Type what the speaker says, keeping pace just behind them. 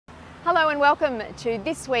Hello and welcome to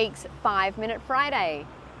this week's 5 Minute Friday.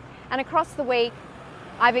 And across the week,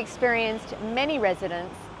 I've experienced many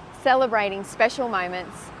residents celebrating special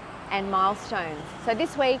moments and milestones. So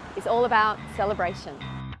this week is all about celebration.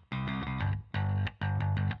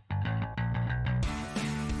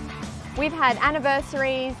 We've had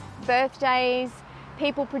anniversaries, birthdays,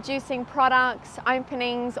 people producing products,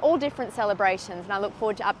 openings, all different celebrations, and I look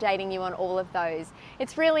forward to updating you on all of those.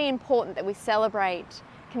 It's really important that we celebrate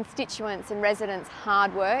constituents and residents'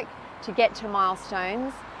 hard work to get to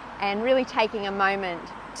milestones and really taking a moment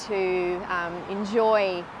to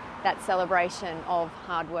enjoy that celebration of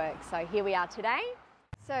hard work. So here we are today.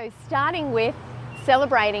 So starting with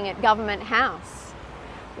celebrating at Government House.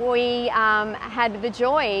 We had the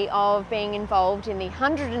joy of being involved in the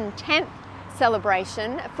 110th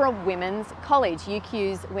celebration for a women's college,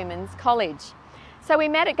 UQ's Women's College. So we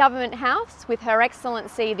met at Government House with Her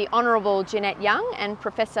Excellency the Honourable Jeanette Young and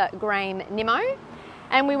Professor Graham Nimmo,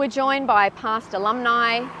 and we were joined by past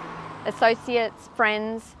alumni, associates,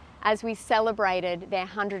 friends as we celebrated their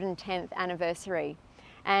 110th anniversary.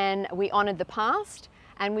 And we honoured the past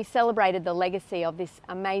and we celebrated the legacy of this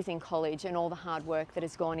amazing college and all the hard work that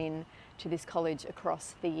has gone in to this college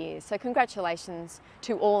across the years. So congratulations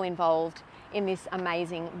to all involved in this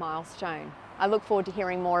amazing milestone. I look forward to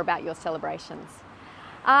hearing more about your celebrations.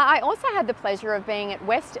 I also had the pleasure of being at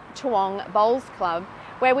West Toowong Bowls Club,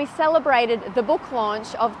 where we celebrated the book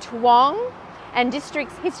launch of Toowong and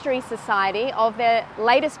District's History Society of their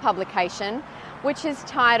latest publication, which is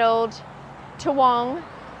titled Toowong,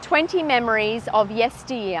 20 Memories of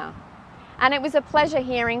Yesteryear. And it was a pleasure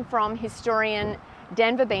hearing from historian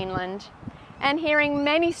Denver Beanland and hearing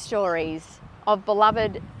many stories of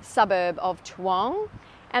beloved suburb of Toowong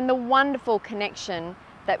and the wonderful connection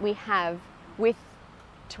that we have with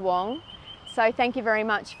Toowong. So thank you very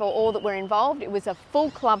much for all that were involved. It was a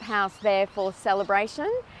full clubhouse there for celebration,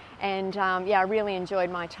 and yeah, I really enjoyed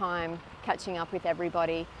my time catching up with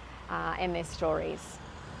everybody and their stories.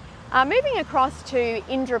 Moving across to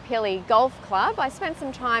Indooroopilly Golf Club, I spent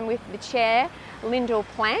some time with the chair, Lyndall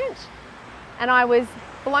Plant, and I was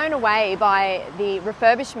blown away by the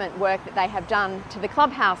refurbishment work that they have done to the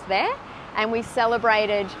clubhouse there, and we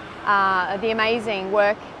celebrated the amazing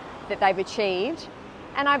work that they've achieved.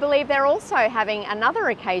 And I believe they're also having another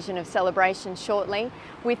occasion of celebration shortly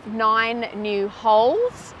with 9 new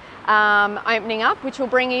holes opening up, which will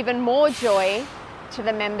bring even more joy to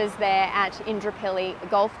the members there at Indooroopilly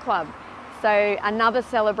Golf Club. So another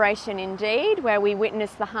celebration indeed, where we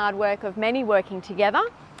witness the hard work of many working together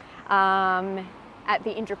at the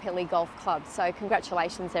Indooroopilly Golf Club. So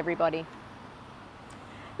congratulations everybody.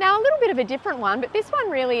 Now a little bit of a different one, but this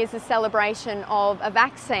one really is a celebration of a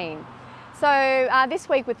vaccine. So this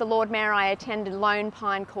week with the Lord Mayor I attended Lone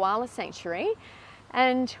Pine Koala Sanctuary,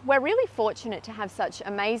 and we're really fortunate to have such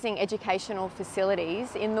amazing educational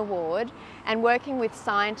facilities in the ward and working with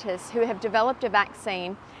scientists who have developed a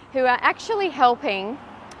vaccine who are actually helping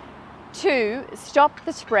to stop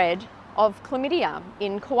the spread of chlamydia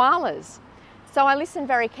in koalas. So I listened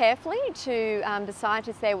very carefully to the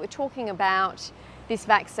scientists there who were talking about this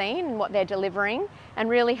vaccine and what they're delivering and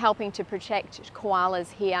really helping to protect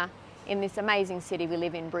koalas here in this amazing city we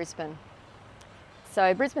live in, Brisbane.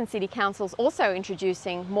 So Brisbane City Council's also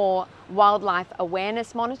introducing more wildlife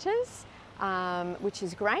awareness monitors, which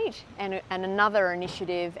is great, and another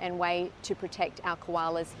initiative and way to protect our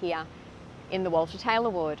koalas here in the Walter Taylor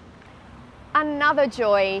ward. Another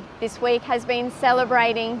joy this week has been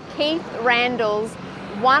celebrating Keith Randall's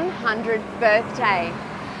 100th birthday.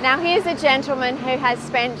 Now here's a gentleman who has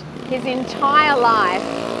spent his entire life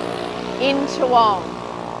in Toowong.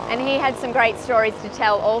 And he had some great stories to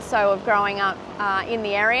tell also of growing up in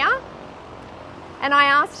the area. And I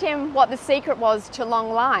asked him what the secret was to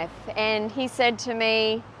long life. And he said to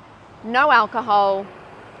me, no alcohol,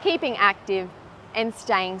 keeping active and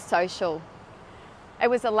staying social. It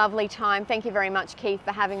was a lovely time. Thank you very much, Keith,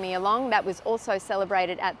 for having me along. That was also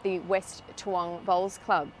celebrated at the West Toowong Bowls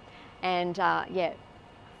Club. And yeah,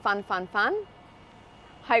 fun, fun, fun.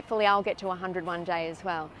 Hopefully I'll get to 100 one day as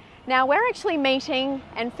well. Now we're actually meeting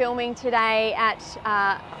and filming today at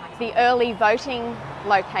the early voting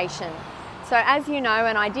location. So as you know,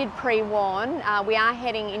 and I did pre-warn, we are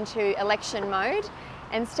heading into election mode,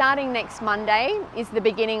 and starting next Monday is the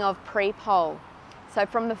beginning of pre-poll. So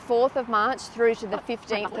from the 4th of March through to the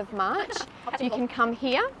 15th of March, you can come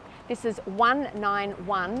here. This is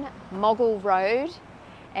 191 Moggle Road,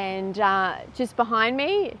 and just behind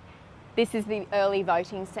me, this is the early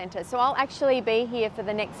voting centre. So I'll actually be here for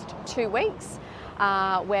the next 2 weeks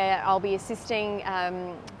where I'll be assisting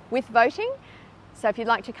with voting. So if you'd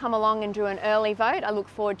like to come along and do an early vote, I look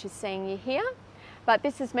forward to seeing you here. But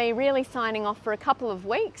this is me really signing off for a couple of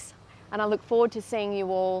weeks, and I look forward to seeing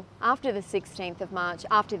you all after the 16th of March,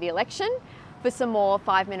 after the election, for some more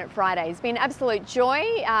 5-Minute Fridays. It's been an absolute joy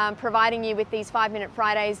providing you with these 5-Minute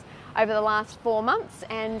Fridays over the last 4 months,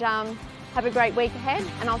 and have a great week ahead,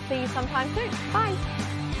 and I'll see you sometime soon. Bye.